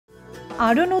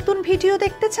আরও নতুন ভিডিও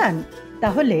দেখতে চান?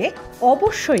 তাহলে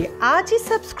অবশ্যই আজই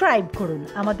সাবস্ক্রাইব করুন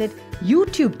আমাদের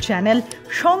ইউটিউব চ্যানেল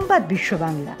সংবাদ বিশ্ব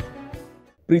বাংলা।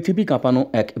 পৃথিবী কাঁপানো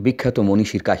এক বিখ্যাত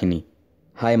মনীষীর কাহিনী।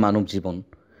 হায় মানব জীবন।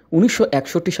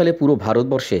 1961 সালে পুরো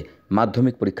ভারতবর্ষে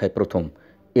মাধ্যমিক পরীক্ষায় প্রথম।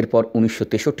 এরপর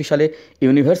 1963 সালে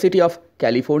ইউনিভার্সিটি অফ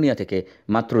ক্যালিফোর্নিয়া থেকে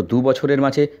মাত্র 2 বছরের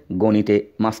মাঝে গণিতে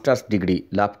মাস্টার্স ডিগ্রি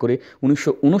লাভ করে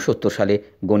 1969 সালে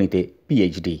গণিতে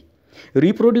PhD.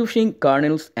 রিপ্রোডিউসিং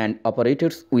kernels and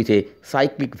operators with a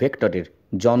cyclic ভেক্টরের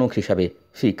জনক হিসাবে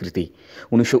স্বীকৃতি।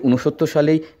 1969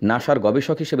 সালেই নাসার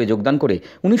গবেষক হিসেবে যোগদান করে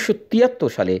 1973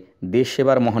 সালে দেশ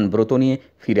সেবার মহান ব্রত নিয়ে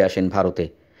ফিরে আসেন ভারতে।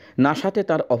 নাসাতে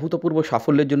তার অভূতপূর্ব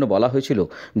সাফল্যের জন্য বলা হয়েছিল,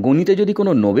 গণিতে যদি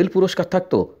কোনো নোবেল পুরস্কার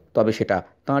থাকতো তবে সেটা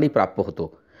তাঁরই প্রাপ্য হতো।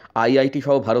 আইআইটি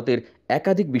সহ ভারতের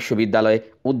একাধিক বিশ্ববিদ্যালয়ে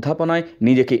অধ্যাপনায়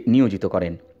নিজেকে নিয়োজিত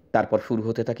করেন। তারপর শুরু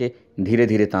হতে থাকে ধীরে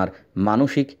ধীরে তাঁর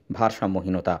মানসিক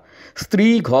ভারসাম্যহীনতা। স্ত্রী,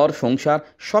 ঘর, সংসার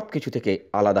সব কিছু থেকে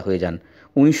আলাদা হয়ে যান।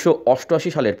 1988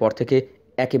 সালের পর থেকে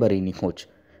একেবারেই নিখোঁজ।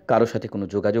 কারোর সাথে কোনো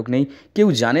যোগাযোগ নেই। কেউ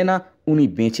জানে না উনি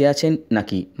বেঁচে আছেন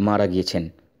নাকি মারা গিয়েছেন।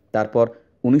 তারপর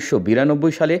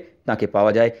 1992 সালে তাকে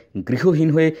পাওয়া যায় গৃহহীন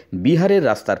হয়ে বিহারের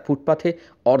রাস্তার ফুটপাথে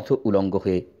অর্ধ উলঙ্গ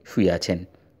হয়ে শুয়ে আছেন।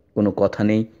 কোনো কথা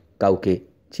নেই, কাউকে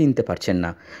চিনতে পারছেন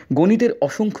না। গণিতের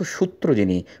অসংখ্য সূত্র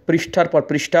যিনি পৃষ্ঠার পর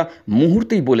পৃষ্ঠা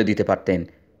মুহূর্তেই বলে দিতে পারতেন,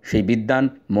 সেই বিদ্বান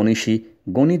মনীষী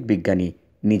গণিত বিজ্ঞানী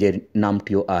নিজের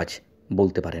নামটিও আজ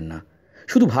বলতে পারেন না।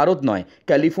 শুধু ভারত নয়,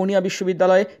 ক্যালিফোর্নিয়া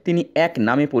বিশ্ববিদ্যালয়ে তিনি এক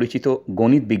নামে পরিচিত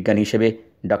গণিত বিজ্ঞানী হিসেবে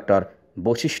ডক্টর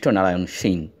বশিষ্ঠ নারায়ণ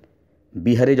সিং।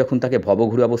 বিহারে যখন তাকে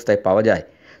ভবঘুরে অবস্থায় পাওয়া যায়,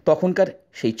 তখনকার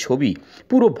সেই ছবি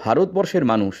পুরো ভারতবর্ষের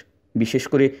মানুষ, বিশেষ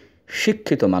করে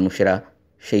শিক্ষিত মানুষেরা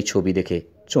সেই ছবি দেখে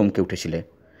চমকে উঠেছিল।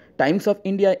 টাইমস অফ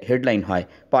ইন্ডিয়ায় হেডলাইন হয়,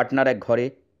 পাটনার এক ঘরে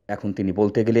এখন তিনি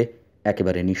বলতে গেলে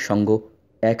একেবারে নিঃসঙ্গ,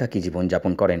 একাকী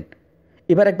জীবনযাপন করেন।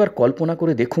 এবার একবার কল্পনা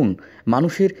করে দেখুন,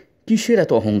 মানুষের কিসের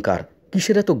এত অহংকার,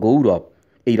 কিসের এত গৌরব।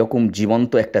 এই রকম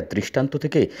জীবন্ত একটা দৃষ্টান্ত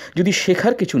থেকে যদি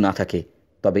শেখার কিছু না থাকে,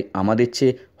 তবে আমাদের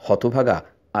চেয়ে হতভাগা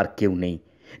আর কেউ নেই।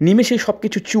 নিমেষে সব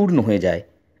কিছু চূর্ণ হয়ে যায়।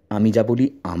 আমি যা বলি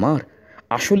আমার,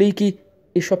 আসলেই কি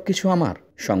এসব কিছু আমার?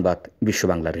 সংবাদ বিশ্ব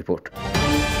বাংলা রিপোর্ট।